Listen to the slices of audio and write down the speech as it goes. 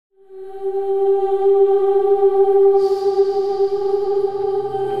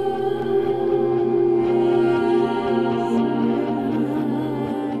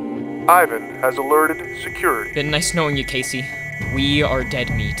Ivan has alerted security. Been nice knowing you, Casey. We are dead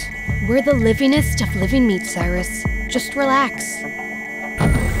meat. We're the livingest of living meat, Cyrus. Just relax.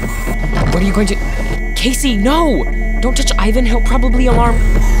 What are you going to... Casey, no! Don't touch Ivan, he'll probably alarm...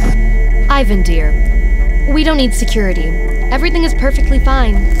 Ivan, dear. We don't need security. Everything is perfectly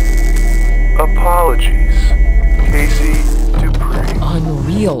fine. Apologies, Casey Dupree.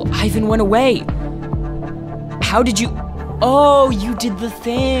 Unreal. Ivan went away. How did you... Oh, you did the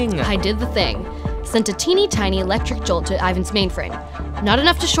thing. I did the thing. Sent a teeny tiny electric jolt to Ivan's mainframe. Not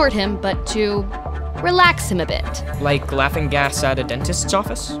enough to short him, but to relax him a bit. Like laughing gas at a dentist's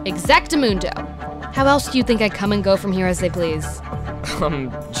office? Exactamundo. How else do you think I come and go from here as they please?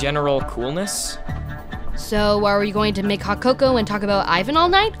 General coolness? So, are we going to make hot cocoa and talk about Ivan all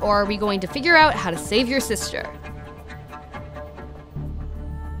night, or are we going to figure out how to save your sister?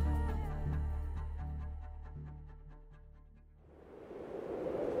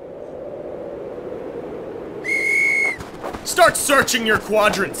 Start searching your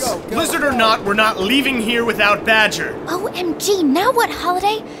quadrants. Blizzard or not, we're not leaving here without Badger. OMG, now what,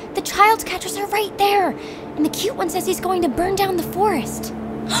 Holiday? The Childcatchers are right there. And the cute one says he's going to burn down the forest.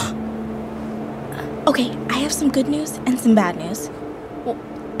 Okay, I have some good news and some bad news. Well,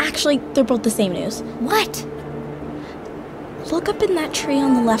 actually, they're both the same news. What? Look up in that tree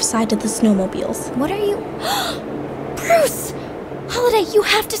on the left side of the snowmobiles. What are you... Bruce! Holiday, you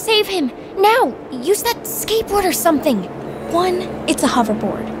have to save him. Now, use that skateboard or something. 1, it's a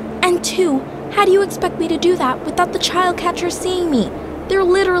hoverboard. And 2, how do you expect me to do that without the Childcatchers seeing me? They're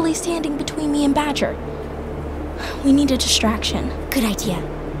literally standing between me and Badger. We need a distraction. Good idea.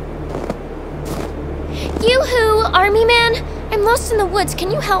 Yoo-hoo, army man! I'm lost in the woods. Can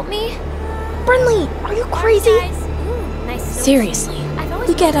you help me? Brynleigh, are you crazy? Ooh, nice. Seriously,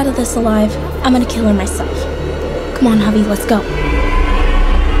 we get out of this alive, I'm gonna kill her myself. Come on, hubby, let's go.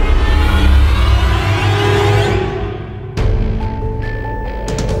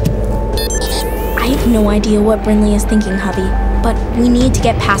 I have no idea what Brynleigh is thinking, hubby, but we need to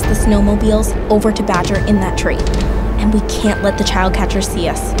get past the snowmobiles over to Badger in that tree. And we can't let the Childcatchers see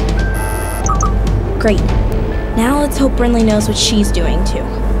us. Great. Now let's hope Brynleigh knows what she's doing, too.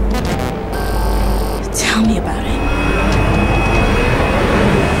 Tell me about it.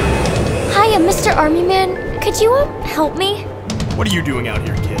 Hiya, Mr. Army Man. Could you, help me? What are you doing out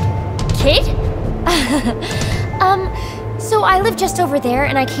here, kid? Kid? So I live just over there,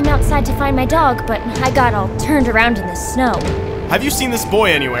 and I came outside to find my dog, but I got all turned around in the snow. Have you seen this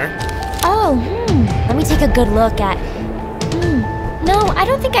boy anywhere? Oh, let me take a good look at... No, I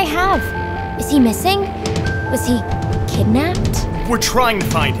don't think I have. Is he missing? Was he kidnapped? We're trying to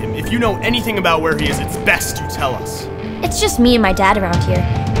find him. If you know anything about where he is, it's best you tell us. It's just me and my dad around here.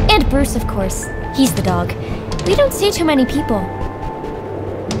 And Bruce, of course. He's the dog. We don't see too many people.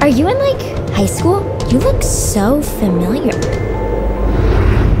 Are you in, high school? You look so familiar.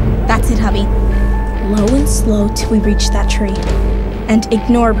 That's it, hubby. Low and slow till we reach that tree. And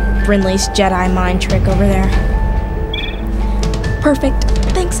ignore Brynleigh's Jedi mind trick over there. Perfect.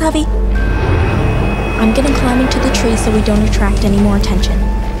 Thanks, hubby. I'm gonna climb into the tree so we don't attract any more attention.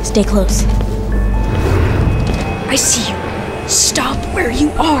 Stay close. I see you. Stop where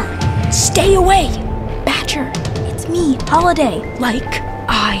you are. Stay away. Badger, it's me, Holiday. Like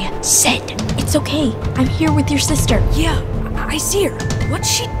I said. It's okay. I'm here with your sister. Yeah, I see her. What's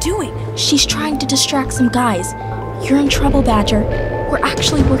she doing? She's trying to distract some guys. You're in trouble, Badger. We're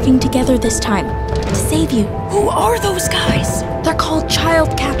actually working together this time to save you. Who are those guys? They're called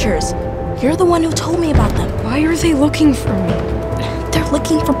Childcatchers. You're the one who told me about them. Why are they looking for me? They're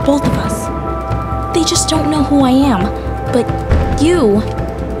looking for both of us. They just don't know who I am. But you...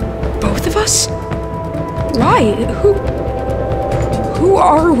 Both of us? Why? Who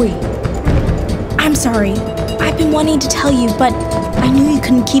are we? I'm sorry. I've been wanting to tell you, but I knew you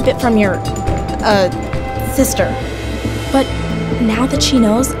couldn't keep it from your, sister. But now that she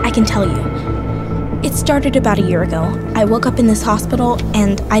knows, I can tell you. It started about a year ago. I woke up in this hospital,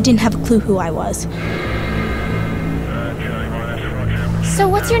 and I didn't have a clue who I was. So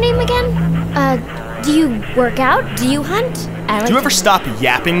what's your name again? Do you work out? Do you hunt? Do you ever stop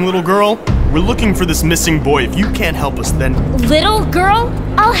yapping, little girl? We're looking for this missing boy. If you can't help us, then... Little girl?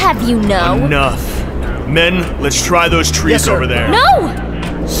 I'll have you know. Enough. Men, let's try those trees over there. No!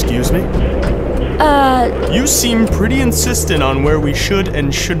 Excuse me? You seem pretty insistent on where we should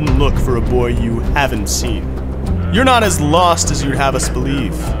and shouldn't look for a boy you haven't seen. You're not as lost as you'd have us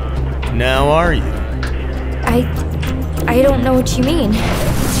believe. Now are you? I don't know what you mean.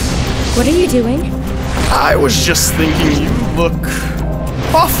 What are you doing? I was just thinking you look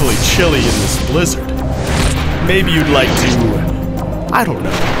awfully chilly in this blizzard. Maybe you'd like to, I don't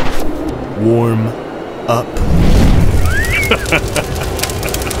know, warm up.